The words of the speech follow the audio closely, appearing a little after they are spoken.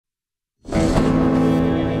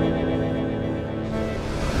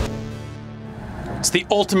It's the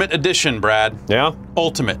Ultimate Edition, Brad. Yeah?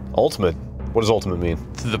 Ultimate. Ultimate? What does Ultimate mean?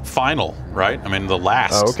 The final, right? I mean, the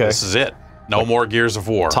last. Oh, okay. This is it. No more Gears of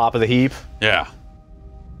War. Top of the heap? Yeah.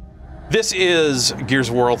 This is Gears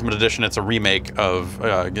of War Ultimate Edition. It's a remake of,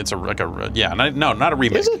 it's not a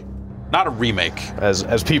remake. Is it? Not a remake.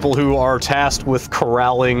 As people who are tasked with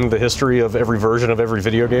corralling the history of every version of every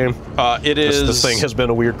video game, it is. This thing has been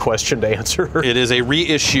a weird question to answer. It is a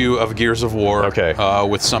reissue of Gears of War. Okay.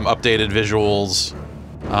 With some updated visuals,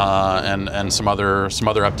 and some other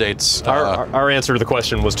updates. Our answer to the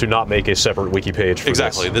question was to not make a separate wiki page for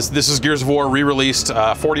exactly. This is Gears of War re-released,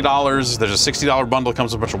 $40. There's a $60 bundle. It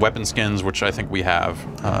comes with a bunch of weapon skins, which I think we have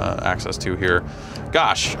access to here.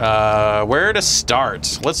 Gosh, where to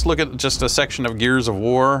start? Let's look at just a section of Gears of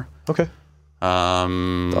War. Okay.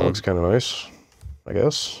 That looks kind of nice, I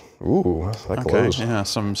guess. Ooh, that glows. Yeah,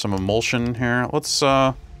 some emulsion here. Let's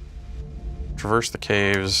traverse the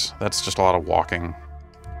caves. That's just a lot of walking.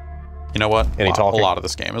 You know what? Any talking? A lot of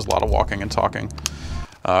this game is a lot of walking and talking.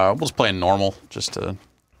 We'll just play in normal, just to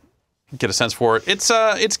get a sense for it.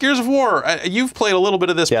 It's Gears of War. You've played a little bit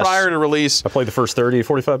of this prior to release. I played the first 30,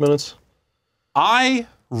 45 minutes. I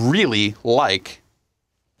really liked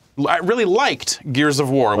Gears of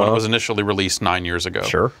War when it was initially released 9 years ago.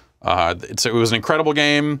 Sure. It was an incredible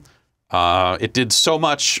game. It did so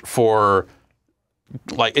much for,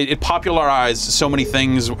 like, it popularized so many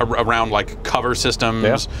things around, like, cover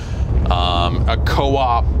systems, a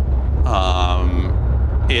co-op.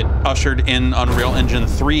 It ushered in Unreal Engine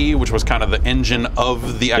 3, which was kind of the engine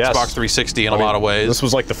of the Xbox 360 in a lot of ways. This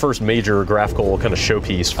was like the first major graphical kind of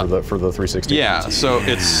showpiece for the 360. Yeah, so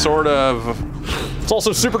it's sort of... It's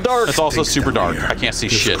also super dark. It's also super dark. I can't see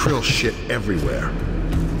shit. There's krill shit everywhere.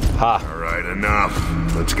 Ha. All right,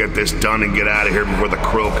 enough. Let's get this done and get out of here before the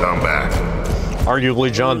krill come back.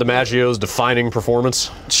 Arguably John DiMaggio's defining performance.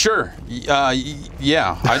 Sure.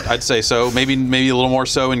 Yeah, I'd say so. Maybe a little more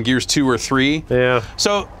so in Gears 2 or 3. Yeah.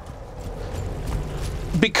 So,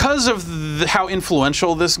 because of how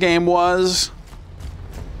influential this game was,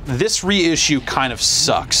 this reissue kind of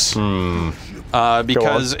sucks.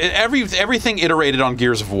 Because everything iterated on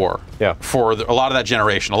Gears of War. Yeah. For a lot of that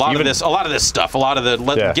generation, a lot of this stuff, a lot of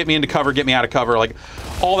the get me into cover, get me out of cover, like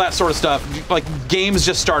all that sort of stuff. Like games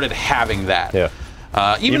just started having that. Yeah.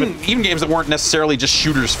 Even games that weren't necessarily just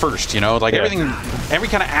shooters first, you know, like every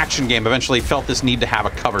kind of action game eventually felt this need to have a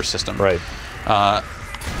cover system. Right.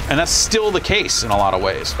 And that's still the case in a lot of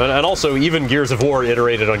ways. And also, even Gears of War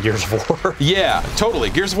iterated on Gears of War. Yeah,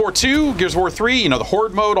 totally. Gears of War 2, Gears of War 3, you know, the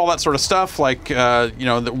Horde mode, all that sort of stuff, like, you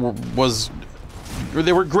know,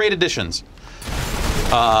 they were great additions.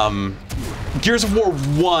 Gears of War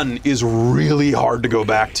 1 is really hard to go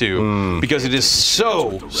back to because it is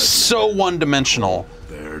so one-dimensional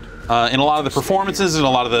in a lot of the performances and a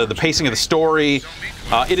lot of the pacing of the story.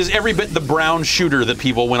 It is every bit the brown shooter that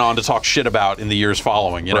people went on to talk shit about in the years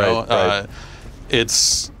following, you know? Right.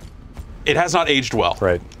 It has not aged well.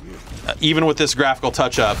 Right. Even with this graphical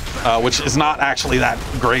touch-up, which is not actually that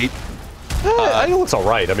great. It looks all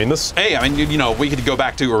right. I mean, this... Hey, I mean, you know, we could go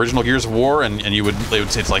back to original Gears of War, and they would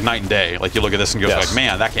say it's like night and day. Like, you look at this and go like,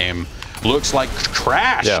 man, that game looks like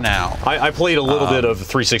trash now. I played a little bit of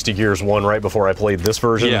 360 Gears 1 right before I played this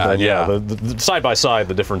version. Yeah, and the side by side,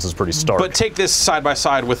 the difference is pretty stark. But take this side by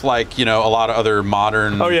side with, like, you know, a lot of other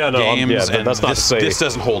modern games, and that's not to say this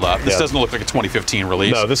doesn't hold up. This doesn't look like a 2015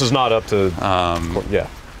 release. No, this is not up to.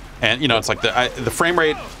 And you know, it's like the frame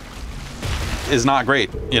rate is not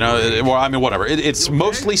great. You know, well, I mean, whatever. It's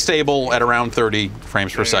mostly stable at around 30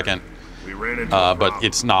 frames per second. But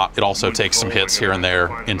it's not. It also takes some hits here and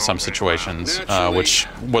there in some situations, which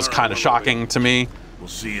was kind of shocking to me. We'll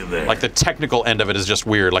see you there. Like, the technical end of it is just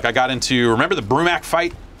weird. Like, I got into, remember the Brumac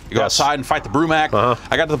fight? You go outside and fight the Brumac.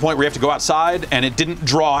 I got to the point where you have to go outside, and it didn't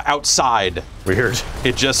draw outside. Weird.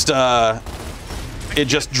 It just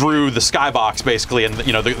drew the skybox, basically, and,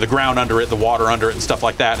 you know, the ground under it, the water under it, and stuff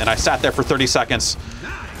like that. And I sat there for 30 seconds,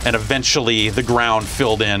 and eventually the ground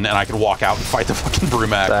filled in, and I could walk out and fight the fucking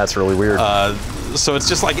Brumac. That's really weird. So it's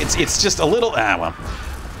just like, it's just a little, well,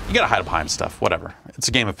 you gotta hide behind stuff, whatever. It's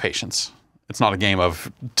a game of patience. It's not a game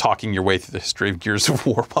of talking your way through the history of Gears of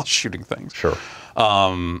War while shooting things. Sure.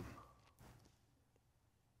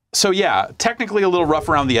 So yeah, technically a little rough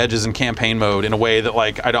around the edges in campaign mode in a way that,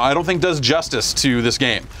 like, I don't think does justice to this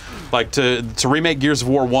game. Like, to remake Gears of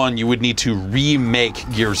War 1, you would need to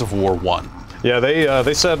remake Gears of War 1. Yeah,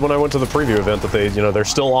 they said when I went to the preview event that they're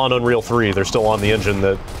still on Unreal 3. They're still on the engine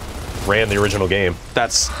that ran the original game.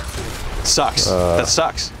 That sucks. That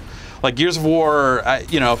sucks. Like, Gears of War,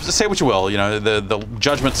 you know, say what you will, you know, the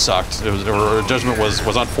Judgment sucked. Judgment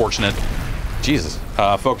was unfortunate. Jesus,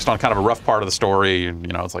 focused on kind of a rough part of the story. You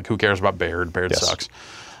know, it's like, who cares about Baird? Baird sucks.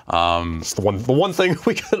 It's the one thing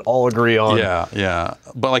we could all agree on. Yeah.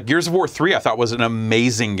 But like Gears of War 3, I thought was an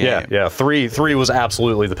amazing game. Yeah. Three was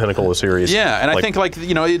absolutely the pinnacle of the series. Yeah, and I think like,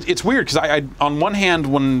 you know, it's weird because I on one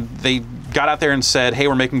hand, when they got out there and said, hey,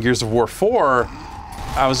 we're making Gears of War 4,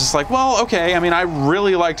 I was just like, well, okay. I mean, I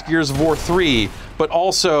really liked Gears of War 3, but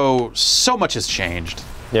also so much has changed.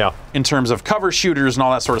 Yeah. In terms of cover shooters and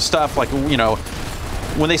all that sort of stuff, like, you know,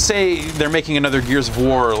 when they say they're making another Gears of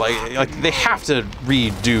War, like they have to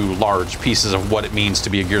redo large pieces of what it means to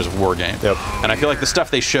be a Gears of War game. Yep. And I feel like the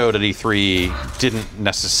stuff they showed at E3 didn't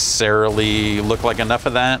necessarily look like enough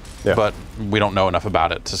of that, but we don't know enough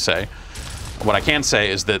about it to say. What I can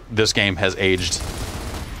say is that this game has aged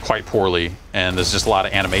quite poorly, and there's just a lot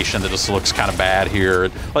of animation that just looks kind of bad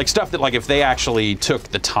here. Like stuff that, like, if they actually took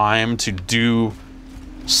the time to do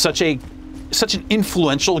such an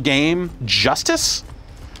influential game justice,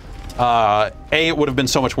 A, it would have been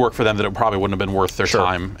so much work for them that it probably wouldn't have been worth their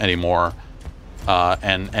time anymore.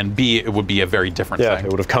 And B, it would be a very different thing. Yeah, it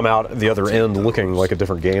would have come out the other end looking like a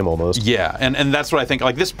different game almost. Yeah, and that's what I think.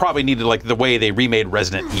 Like, this probably needed, like, the way they remade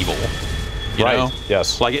Resident Evil. You know?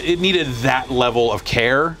 Yes. Like, it needed that level of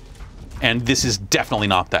care, and this is definitely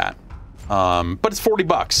not that. But it's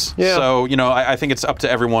 $40. Yeah. So, you know, I think it's up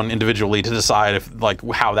to everyone individually to decide if, like,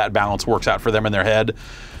 how that balance works out for them in their head.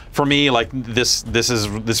 For me, like, this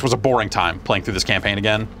was a boring time playing through this campaign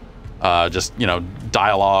again. Just, you know,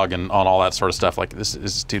 dialogue and on all that sort of stuff. Like,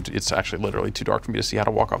 it's actually literally too dark for me to see how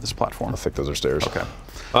to walk off this platform. I think those are stairs. Okay.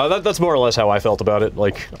 That's more or less how I felt about it.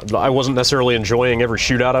 Like, I wasn't necessarily enjoying every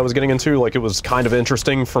shootout I was getting into. Like, it was kind of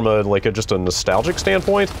interesting from just a nostalgic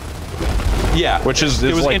standpoint. Yeah, it was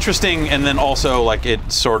like, interesting, and then also, like,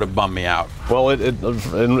 it sort of bummed me out. Well,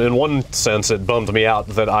 in one sense, it bummed me out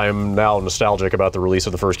that I'm now nostalgic about the release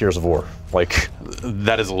of the first Gears of War. Like,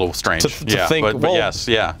 that is a little strange. To think, but yes,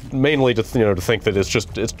 yeah. Mainly to to think that it's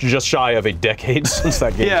just shy of a decade since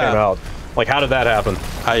that game came out. Like, how did that happen?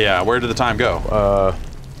 Yeah, where did the time go?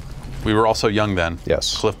 We were also young then.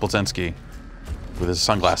 Yes. Cliff Bleszinski with his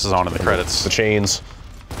sunglasses on in the credits. The chains.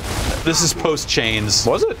 This is post chains.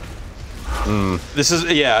 Was it? This is,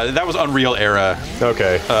 that was Unreal era.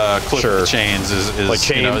 Okay. Cliff with the chains is like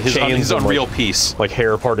his Unreal piece. Like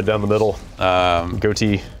hair parted down the middle.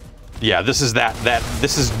 Goatee. Yeah, this is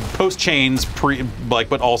this is post chains,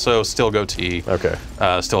 but also still goatee. Okay.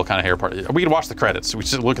 Still kind of hair part. We can watch the credits. We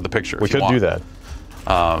should look at the picture. We could do that.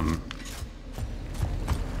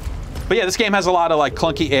 But yeah, this game has a lot of, like,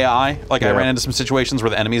 clunky AI. Like, I ran into some situations where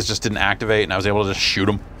the enemies just didn't activate, and I was able to just shoot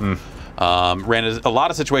them. Ran into a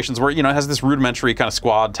lot of situations where, you know, it has this rudimentary kind of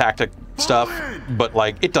squad tactic stuff, but,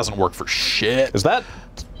 like, it doesn't work for shit. Is that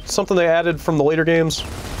something they added from the later games?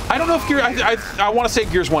 I don't know if I want to say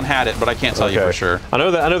Gears 1 had it, but I can't tell you for sure. I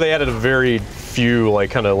know they added a very few,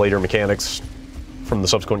 like, kind of later mechanics from the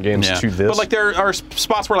subsequent games to this. But, like, there are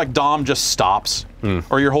spots where, like, Dom just stops,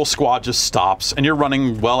 or your whole squad just stops, and you're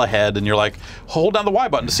running well ahead, and you're like, hold down the Y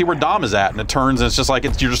button to see where Dom is at, and it turns, and it's just like,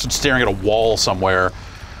 you're just staring at a wall somewhere,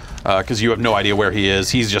 because you have no idea where he is.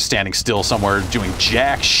 He's just standing still somewhere doing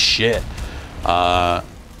jack shit.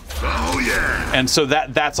 Oh yeah. And so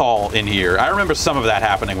that's all in here. I remember some of that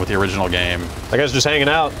happening with the original game. That guy's just hanging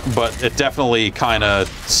out. But it definitely kind of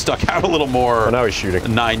stuck out a little more. Oh, now he's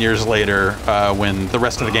shooting. 9 years later, when the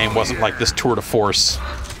rest of the game wasn't like this tour de force,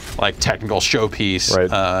 like, technical showpiece.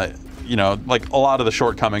 Right. You know, like, a lot of the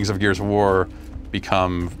shortcomings of Gears of War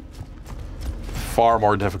become far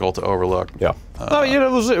more difficult to overlook. Yeah. You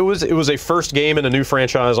know, it was a first game in a new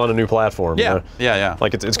franchise on a new platform. Yeah. You know? Yeah.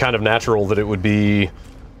 Like, it's kind of natural that it would be,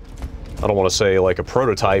 I don't want to say like a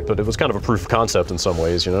prototype, but it was kind of a proof of concept in some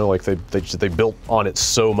ways, you know? Like, they built on it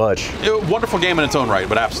so much. Wonderful game in its own right,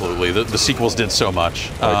 but absolutely. The sequels did so much.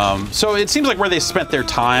 So it seems like where they spent their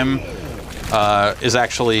time is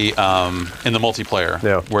actually in the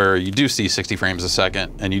multiplayer, where you do see 60 frames a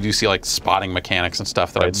second, and you do see, like, spotting mechanics and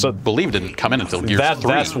stuff that I believe didn't come in until Gears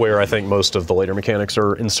 3. That's where I think most of the later mechanics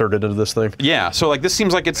are inserted into this thing. Yeah, so, like, this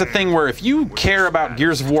seems like it's a thing where if you care about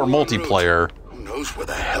Gears of War multiplayer, knows where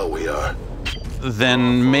the hell we are,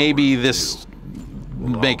 then maybe this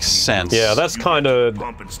makes sense. Yeah, that's kind of,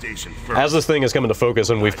 as this thing is coming to focus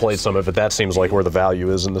and we've played some of it, that seems like where the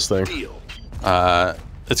value is in this thing.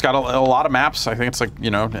 It's got a lot of maps. I think it's like, you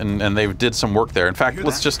know, and they did some work there. In fact,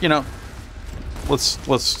 let's just, you know, let's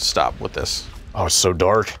stop with this. Oh, it's so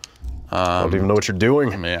dark. I don't even know what you're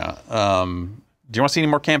doing. Yeah. Do you want to see any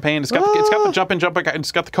more campaign? It's got the jump in,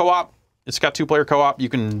 it's got the co-op. It's got 2-player co-op. You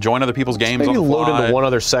can join other people's games on the fly. Maybe load into one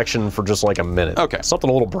other section for just like a minute. Okay.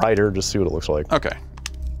 Something a little brighter, just see what it looks like. Okay.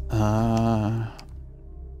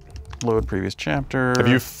 Load previous chapter. Have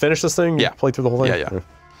you finished this thing? Yeah. Played through the whole thing?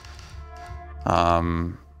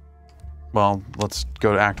 Yeah. Well, let's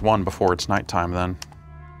go to Act 1 before it's nighttime then.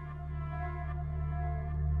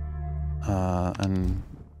 And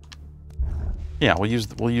yeah, we'll use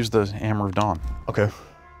the Hammer of Dawn. Okay.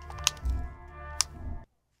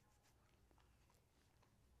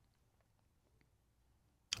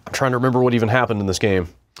 I'm trying to remember what even happened in this game.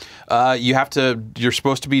 You're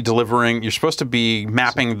supposed to be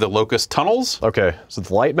mapping the locust tunnels. Okay, so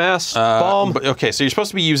the light mass bomb. Okay, so you're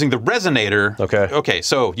supposed to be using the resonator. Okay. Okay,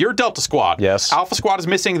 so you're Delta Squad. Yes. Alpha Squad is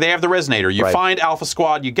missing. They have the resonator. You find Alpha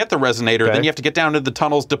Squad. You get the resonator. Okay. Then you have to get down to the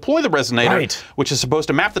tunnels, deploy the resonator, which is supposed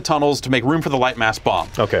to map the tunnels to make room for the light mass bomb.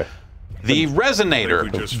 Okay. The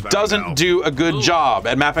resonator doesn't do a good job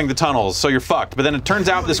at mapping the tunnels, so you're fucked. But then it turns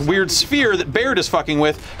out this weird sphere that Baird is fucking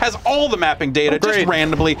with has all the mapping data just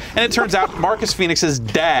randomly, and it turns out Marcus Phoenix's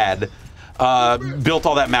dad built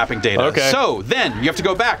all that mapping data. Okay. So then you have to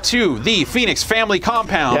go back to the Phoenix family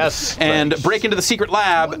compound and break into the secret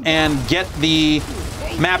lab and get the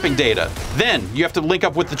mapping data. Then you have to link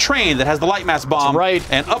up with the train that has the light mass bomb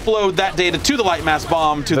and upload that data to the light mass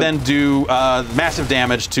bomb to then do massive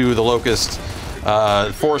damage to the Locust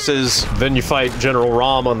forces. Then you fight General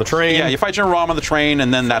Rom on the train. Yeah, you fight General Rom on the train,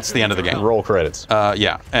 and then that's the end of the game. Roll credits.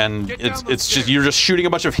 Yeah, and it's just you're just shooting a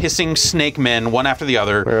bunch of hissing snake men one after the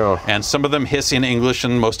other, and some of them hiss in English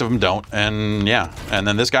and most of them don't. And yeah, and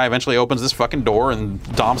then this guy eventually opens this fucking door, and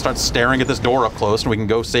Dom starts staring at this door up close, and we can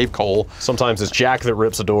go save Cole. Sometimes it's Jack that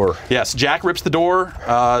rips a door. Yes, Jack rips the door.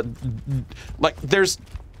 There's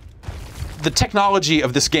the technology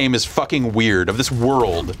of this game is fucking weird, of this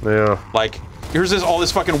world. Yeah. Like, here's all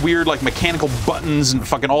this fucking weird, like, mechanical buttons and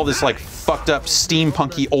fucking all this, like, fucked up,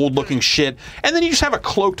 steampunky, old-looking shit. And then you just have a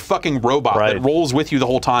cloaked fucking robot that rolls with you the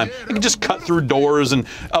whole time. You can just cut through doors and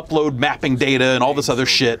upload mapping data and all this other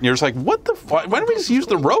shit. And you're just like, what the fuck? Why don't we just use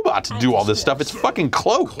the robot to do all this stuff? It's fucking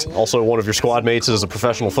cloaked. Also, one of your squad mates is a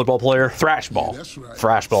professional football player. Thrashball.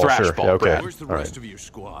 Thrashball, sure. Thrashball, Okay. Brad. Where's the rest of your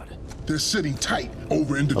squad? They're sitting tight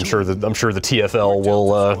over in the I'm sure the TFL will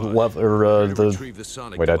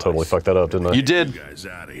wait, I totally fucked that up, didn't I? You did.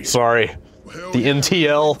 Sorry. The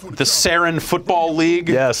NTL. The Sarin Football League.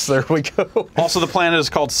 Yes, there we go. Also, the planet is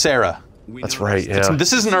called Sarah. That's right, yeah.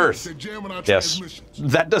 This isn't Earth. Yes.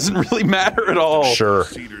 That doesn't really matter at all. Sure.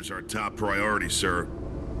 Cedars are top priority, sir.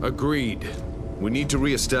 Agreed. We need to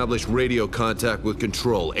re-establish radio contact with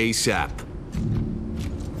Control ASAP.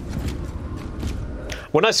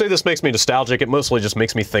 When I say this makes me nostalgic, it mostly just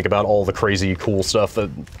makes me think about all the crazy, cool stuff that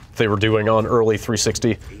they were doing on early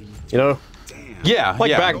 360. You know? Yeah,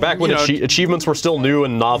 like back when achievements were still new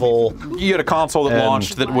and novel. You had a console that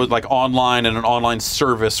launched that was like online, and an online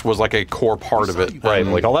service was like a core part of it. Right,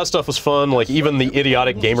 like all that stuff was fun. Like even the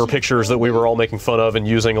idiotic gamer pictures that we were all making fun of and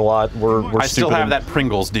using a lot were I still stupid. have that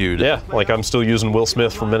Pringles dude. Yeah, like I'm still using Will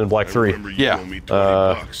Smith from Men in Black 3. Yeah.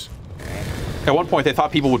 At one point, they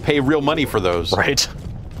thought people would pay real money for those. Right.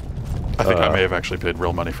 I think I may have actually paid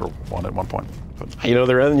real money for one at one point. But. You know,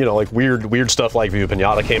 like weird stuff like Viva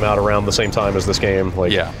Pinata came out around the same time as this game.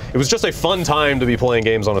 Like, yeah, it was just a fun time to be playing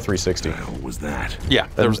games on a 360. What the hell was that? Yeah,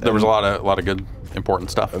 there was a lot of good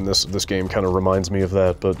important stuff. And this game kind of reminds me of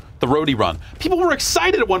that. But the roadie run, people were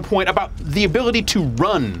excited at one point about the ability to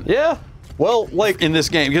run. Yeah. Well, like in this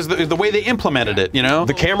game, because the way they implemented it, you know,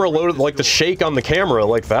 the camera loaded, like the shake on the camera,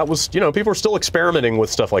 like that was, you know, people were still experimenting with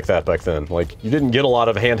stuff like that back then. Like you didn't get a lot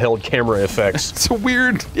of handheld camera effects. It's so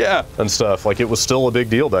weird, yeah, and stuff. Like it was still a big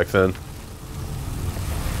deal back then.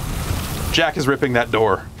 Jack is ripping that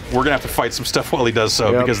door. We're gonna have to fight some stuff while he does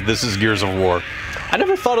so, because this is Gears of War. I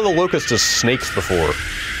never thought of the Locust as snakes before.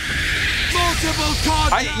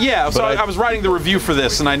 I was writing the review for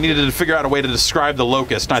this, and I needed to figure out a way to describe the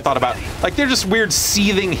Locust, and I thought about, like, they're just weird,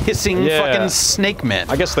 seething, hissing fucking snake men.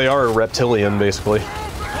 I guess they are a reptilian, basically.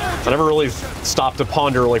 I never really stopped to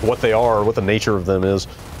ponder, like, what they are, or what the nature of them is.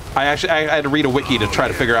 I had to read a wiki to try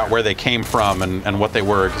to figure out where they came from and what they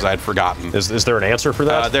were, because I had forgotten. Is there an answer for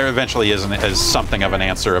that? There eventually is something of an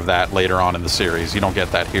answer of that later on in the series. You don't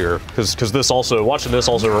get that here. Because this also, watching this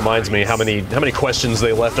also reminds me how many questions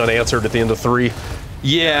they left unanswered at the end of 3.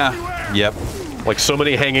 Yeah. Yep. Like so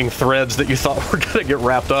many hanging threads that you thought were gonna get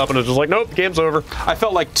wrapped up, and it's just like, nope, game's over. I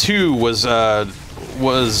felt like 2 was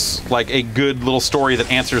like a good little story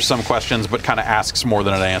that answers some questions, but kind of asks more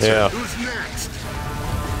than it answers. Yeah. Who's next?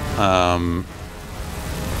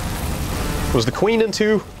 Was the Queen in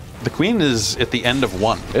 2? The Queen is at the end of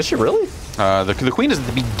 1. Is she really? The Queen is at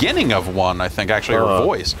the beginning of 1, I think, actually, her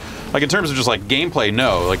voice. Like, in terms of just, like, gameplay,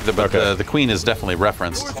 no. Like, the Queen is definitely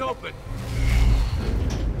referenced.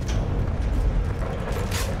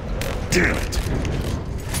 Damn it.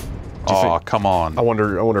 Oh, come on. I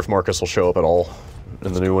wonder if Marcus will show up at all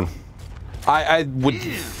in the new one. I would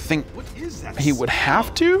think he would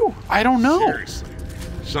have to. I don't know. Seriously.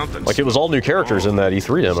 Something. Like, it was all new characters in that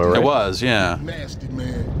E3 demo, right? It was, yeah. Nasty,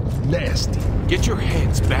 man. Nasty. Get your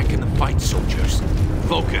heads back in the fight, soldiers.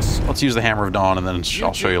 Focus. Let's use the Hammer of Dawn, and then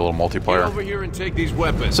I'll show you a little Get multiplayer. over here and take these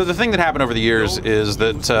weapons. So the thing that happened over the years is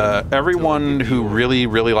that everyone who really,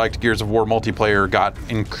 really liked Gears of War multiplayer got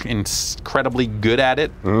incredibly good at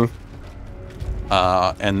it. And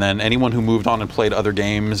then anyone who moved on and played other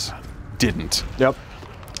games didn't. Yep.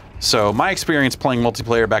 So my experience playing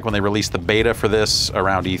multiplayer back when they released the beta for this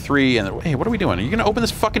around E3, and hey, what are we doing? Are you gonna open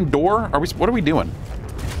this fucking door? What are we doing?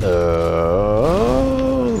 The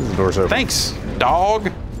door's open. Thanks,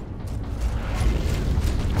 dog.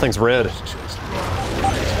 Thing's red.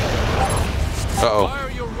 Uh-oh.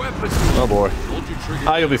 Fire your weapons. Oh boy. Hold your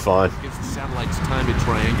trigger. You'll be fine. Gives the satellites time to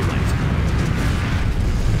triangulate.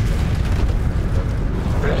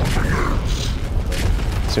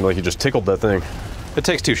 Seemed like you just tickled that thing. It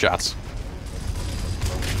takes 2 shots.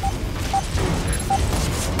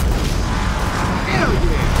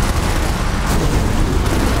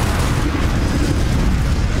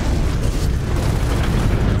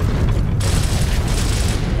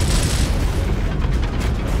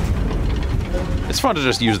 It's fun to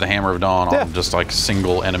just use the Hammer of Dawn on just like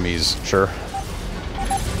single enemies. Sure.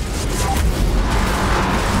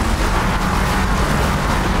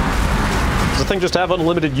 Does the thing just have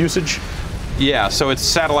unlimited usage? Yeah, so its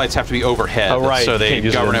satellites have to be overhead. Oh, right. So You they can't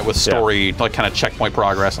use govern it. it with story, like kind of checkpoint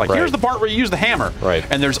progress. Like, Right. here's the part where you use the hammer. Right.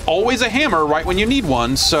 And there's always a hammer right when you need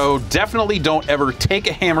one, so definitely don't ever take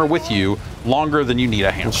a hammer with you longer than you need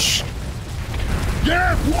a hammer.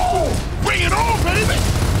 Yeah, whoa! Bring it on, baby!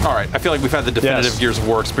 All right, I feel like we've had the definitive Yes. Gears of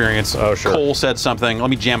War experience. Oh, sure. Cole said something. Let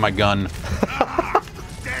me jam my gun.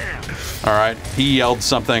 All right, he yelled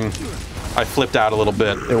something. I flipped out a little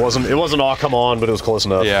bit. It wasn't all come on, but it was close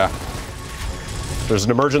enough. Yeah. There's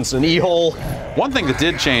an emergence in E-hole. One thing that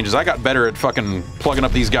did change is I got better at fucking plugging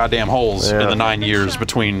up these goddamn holes in the 9 years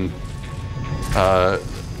between the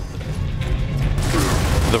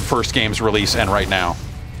first game's release and right now.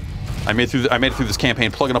 I made it through this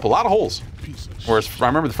campaign plugging up a lot of holes. Whereas I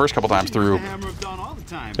remember the first couple times through.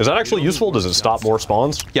 Is that actually useful? Does it stop more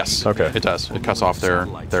spawns? Yes. Okay. It does. It cuts off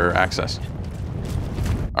their access.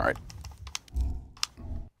 All right.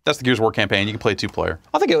 That's the Gears of War campaign. You can play 2-player.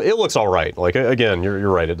 I think it looks all right. Like, again, you're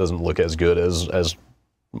right. It doesn't look as good as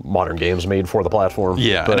modern games made for the platform.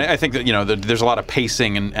 Yeah, but, and I think that there's a lot of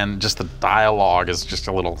pacing and just the dialogue is just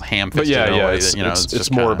a little ham-fisted. but yeah, in a way it's, that, it's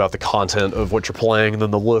just more kinda, about the content of what you're playing than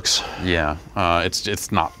the looks. Yeah,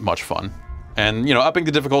 it's not much fun. And upping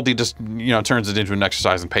the difficulty just turns it into an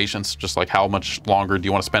exercise in patience. Just like how much longer do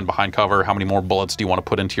you want to spend behind cover? How many more bullets do you want to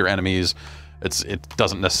put into your enemies? It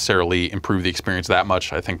doesn't necessarily improve the experience that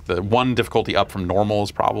much. I think the one difficulty up from normal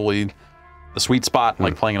is probably the sweet spot.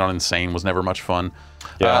 Like playing it on Insane was never much fun.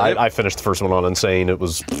 Yeah, I finished the first one on Insane. It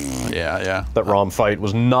was yeah. that ROM fight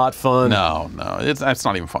was not fun. No, it's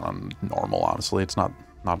not even fun on normal. Honestly, it's not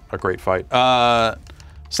a great fight. So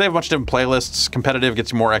they have a bunch of different playlists. Competitive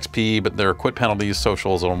gets you more XP, but there are quit penalties.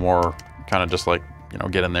 Social is a little more kind of just like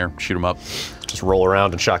get in there, shoot them up. Just roll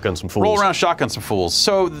around and shotgun some fools. Roll around, shotgun some fools.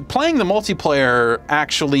 So playing the multiplayer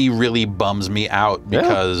actually really bums me out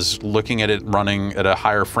because looking at it running at a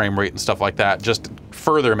higher frame rate and stuff like that just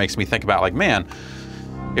further makes me think about like, man,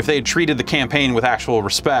 if they had treated the campaign with actual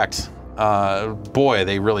respect, boy,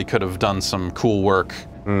 they really could have done some cool work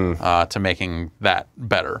to making that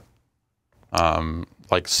better.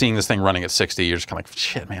 Like seeing this thing running at 60, you're just kind of like,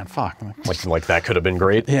 shit, man, fuck. Like that could have been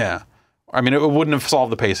great. Yeah. I mean, it wouldn't have solved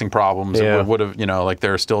the pacing problems. Yeah. It would have, like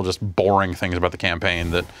there are still just boring things about the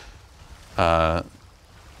campaign that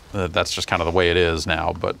that's just kind of the way it is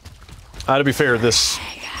now. But To be fair, this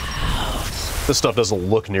stuff doesn't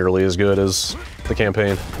look nearly as good as the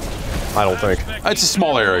campaign. I don't think. it's a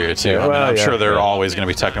small area too. Yeah, I mean, well, I'm yeah, sure there are yeah. always going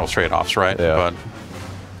to be technical trade-offs, right? Yeah.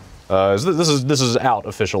 But This is out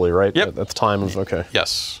officially, right? Yep. At the time of okay.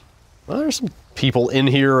 yes. Well, there's some people in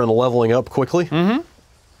here and leveling up quickly. Mm-hmm.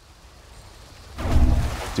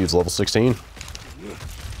 Dude's level 16.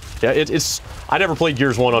 Yeah, it's. I never played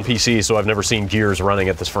Gears 1 on PC, so I've never seen Gears running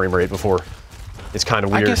at this frame rate before. It's kind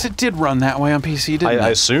of weird. I guess it did run that way on PC, didn't it? I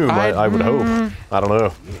assume. I would hope. I don't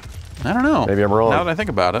know. I don't know. Maybe I'm wrong. Now that I think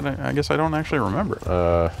about it, I guess I don't actually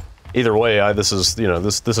remember. Either way, this is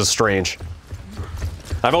this is strange.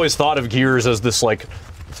 I've always thought of Gears as this like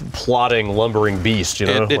plodding, lumbering beast.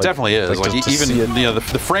 It Like, definitely is. Like to even see it. the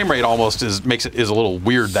frame rate almost is a little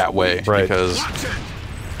weird that way, Right. because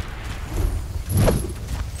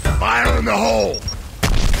Fire in the hole.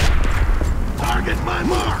 Target my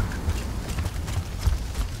mark.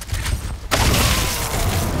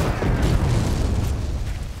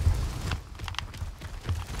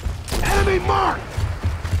 mark!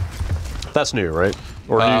 That's new, right?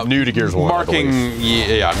 Or new to Gears of War? Marking,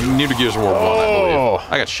 yeah, new to Gears of War 1, I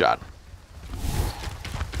believe. I got shot.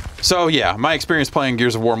 So yeah, my experience playing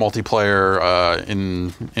Gears of War multiplayer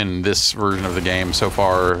in this version of the game so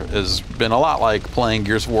far has been a lot like playing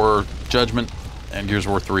Gears of War Judgment and Gears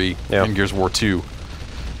of War 3 and Gears of War 2,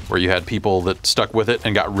 where you had people that stuck with it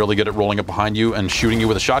and got really good at rolling up behind you and shooting you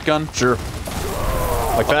with a shotgun. Sure.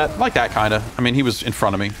 Like that? Like that, kind of. I mean, he was in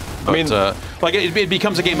front of me. But, I mean, like it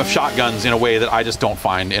becomes a game of shotguns in a way that I just don't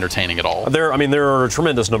find entertaining at all. There are a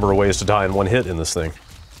tremendous number of ways to die in one hit in this thing.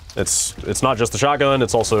 It's not just the shotgun.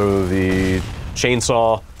 It's also the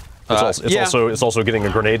chainsaw. It's also getting a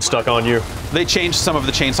grenade stuck on you. They changed some of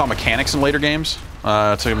the chainsaw mechanics in later games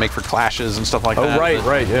to make for clashes and stuff like that. Oh,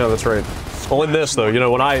 right, yeah, that's right. Well, in this though, you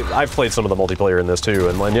know, when I've played some of the multiplayer in this too,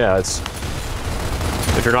 and yeah, it's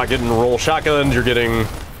if you're not getting roll shotguns, you're getting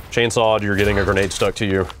chainsawed, you're getting a grenade stuck to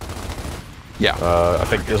you. Yeah. I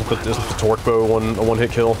think isn't the torque bow a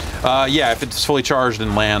one-hit kill? Yeah, if it's fully charged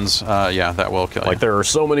and lands, yeah, that will kill you. Like there are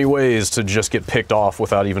so many ways to just get picked off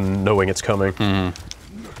without even knowing it's coming.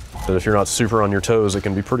 That if you're not super on your toes, it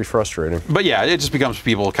can be pretty frustrating. But yeah, it just becomes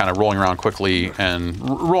people kind of rolling around quickly and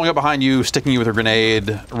rolling up behind you, sticking you with a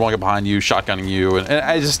grenade, rolling up behind you, shotgunning you, and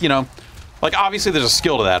I just, you know, like obviously there's a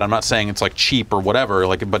skill to that. I'm not saying it's like cheap or whatever,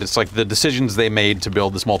 like, but it's like the decisions they made to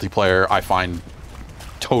build this multiplayer, I find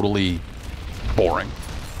totally boring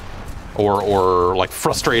or like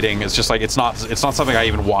frustrating. It's just like it's not something I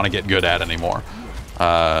even want to get good at anymore.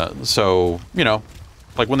 So you know,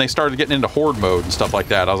 like when they started getting into horde mode and stuff like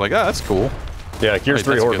that, I was like, oh, that's cool. Yeah, Gears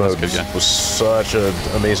 3 horde mode was such an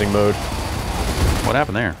amazing mode. What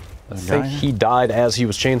happened there? I think he died as he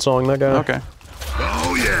was chainsawing that guy. Okay.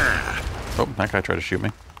 Oh, yeah. Oh, that guy tried to shoot me.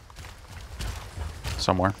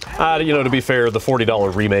 Somewhere. You know, to be fair, the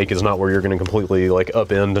 $40 remake is not where you're going to completely like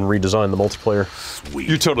upend and redesign the multiplayer. Sweet.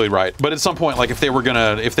 You're totally right. But at some point, like if they were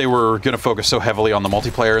gonna focus so heavily on the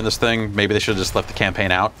multiplayer in this thing, maybe they should have just left the campaign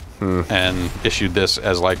out and issued this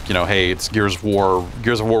as like, you know, hey, it's Gears of War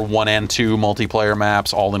 1 and 2 multiplayer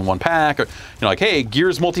maps all in one pack, or you know, like, hey,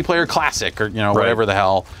 Gears multiplayer classic, or you know, whatever the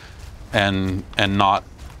hell, and not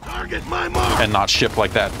Target my mark. and not ship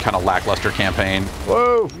like that kind of lackluster campaign.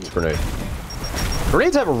 Whoa! Grenade.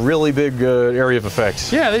 Grenades have a really big area of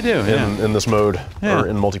effect. Yeah, they do. In this mode, or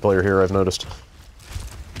in multiplayer here, I've noticed.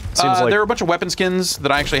 Seems like there are a bunch of weapon skins that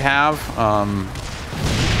I actually have,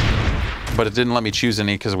 but it didn't let me choose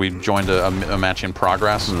any because we joined a match in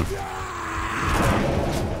progress.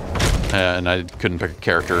 And I couldn't pick a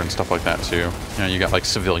character and stuff like that too. You know, you got like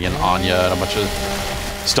civilian Anya and a bunch of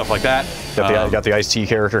stuff like that. Got the Ice-T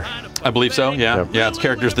character. I believe so. Yeah, Yep. yeah. It's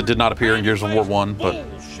characters that did not appear in Gears of War 1, but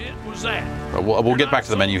we'll get back to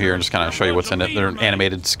the menu here and just kind of show you what's in it. They're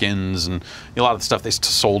animated skins and a lot of the stuff they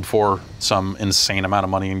sold for some insane amount of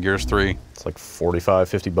money in Gears 3. It's like 45,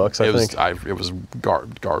 50 bucks, I think. It was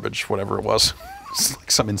garbage, whatever it was. It's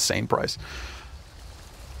like some insane price.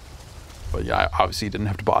 But yeah, I obviously didn't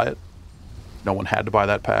have to buy it. No one had to buy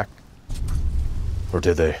that pack. Or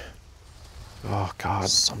did they? Oh, God.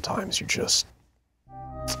 Sometimes you just...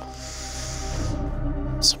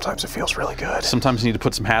 Sometimes it feels really good. Sometimes you need to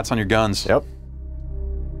put some hats on your guns. Yep.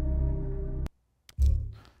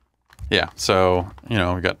 Yeah, so, you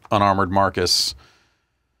know, we got Unarmored Marcus,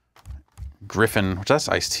 Griffin, which that's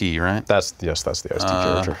Ice-T, right? Yes, that's the Ice-T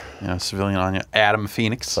character. You know, Civilian Anya, Adam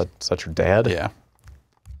Phoenix. Is that your dad? Yeah.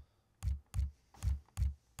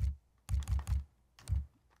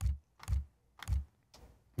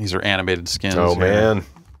 These are animated skins. Oh, here. man.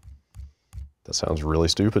 That sounds really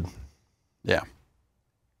stupid. Yeah.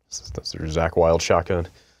 That's your Zach Wild shotgun.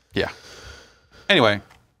 Yeah. Anyway.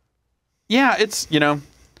 Yeah, it's, you know,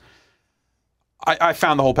 I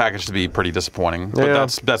found the whole package to be pretty disappointing. But Yeah.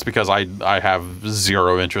 that's because I have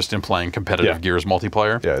zero interest in playing competitive Gears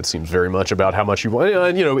multiplayer. Yeah, it seems very much about how much you want.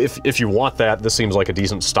 And, you know, if you want that, this seems like a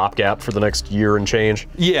decent stopgap for the next year and change.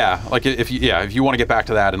 Yeah, like if you want to get back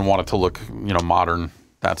to that and want it to look, you know, modern,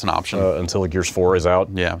 that's an option. Until Gears 4 is out.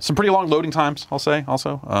 Yeah, some pretty long loading times, I'll say.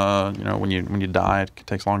 Also, you know, when you die, it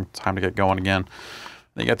takes a long time to get going again.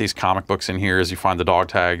 They got these comic books in here as you find the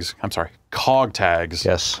cog tags.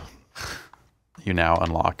 Yes. You now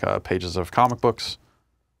unlock pages of comic books,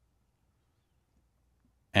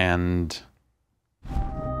 and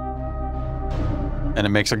it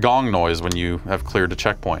makes a gong noise when you have cleared a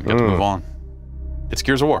checkpoint. You get to move on. It's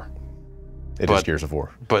Gears of War. It is Gears of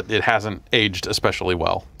War. But it hasn't aged especially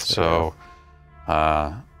well. So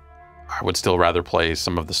I would still rather play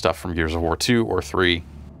some of the stuff from Gears of War 2 or 3.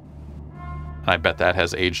 And I bet that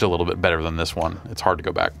has aged a little bit better than this one. It's hard to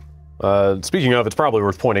go back. Speaking of, it's probably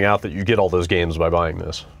worth pointing out that you get all those games by buying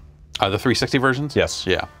this. The 360 versions? Yes.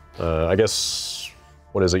 Yeah. I guess,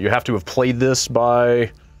 what is it? You have to have played this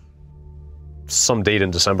by some date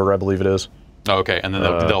in December, I believe it is. Oh, okay, and then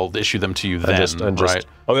they'll issue them to you then, right?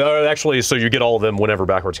 Oh, actually, so you get all of them whenever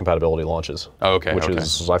backwards compatibility launches. Oh, okay, which okay.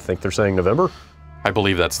 is, I think they're saying November. I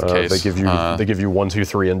believe that's the case. They give you 1, 2,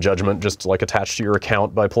 3 in Judgment, just like attached to your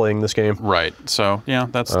account by playing this game. Right. So yeah,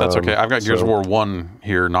 that's okay. I've got Gears of War 1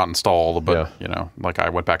 here, not installed, but you know, like I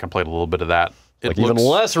went back and played a little bit of that. Like even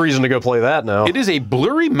less reason to go play that now. It is a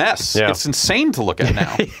blurry mess. Yeah. It's insane to look at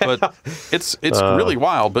now, but it's really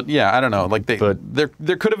wild. But yeah, I don't know. Like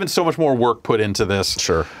there could have been so much more work put into this.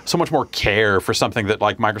 Sure. So much more care for something that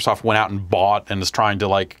like Microsoft went out and bought and is trying to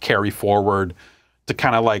like carry forward to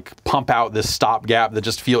kind of like pump out this stopgap that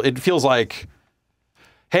just feels like,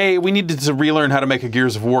 hey, we needed to relearn how to make a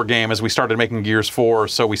Gears of War game as we started making Gears 4,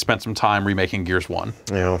 so we spent some time remaking Gears 1.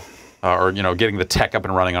 Yeah. Or, you know, getting the tech up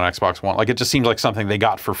and running on Xbox One. Like, it just seems like something they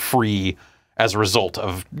got for free as a result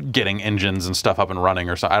of getting engines and stuff up and running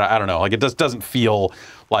or something. I don't know. Like, it just doesn't feel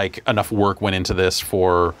like enough work went into this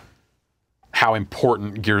for how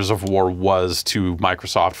important Gears of War was to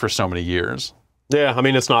Microsoft for so many years. Yeah, I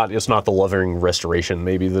mean, it's not the loving restoration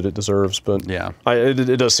maybe that it deserves, but yeah,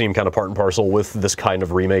 it does seem kind of part and parcel with this kind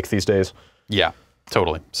of remake these days. Yeah.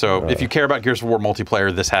 Totally. So if you care about Gears of War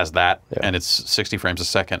multiplayer, this has that, and it's 60 frames a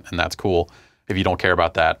second, and that's cool. If you don't care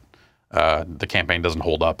about that, the campaign doesn't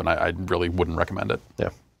hold up, and I really wouldn't recommend it. Yeah.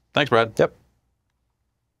 Thanks, Brad. Yep.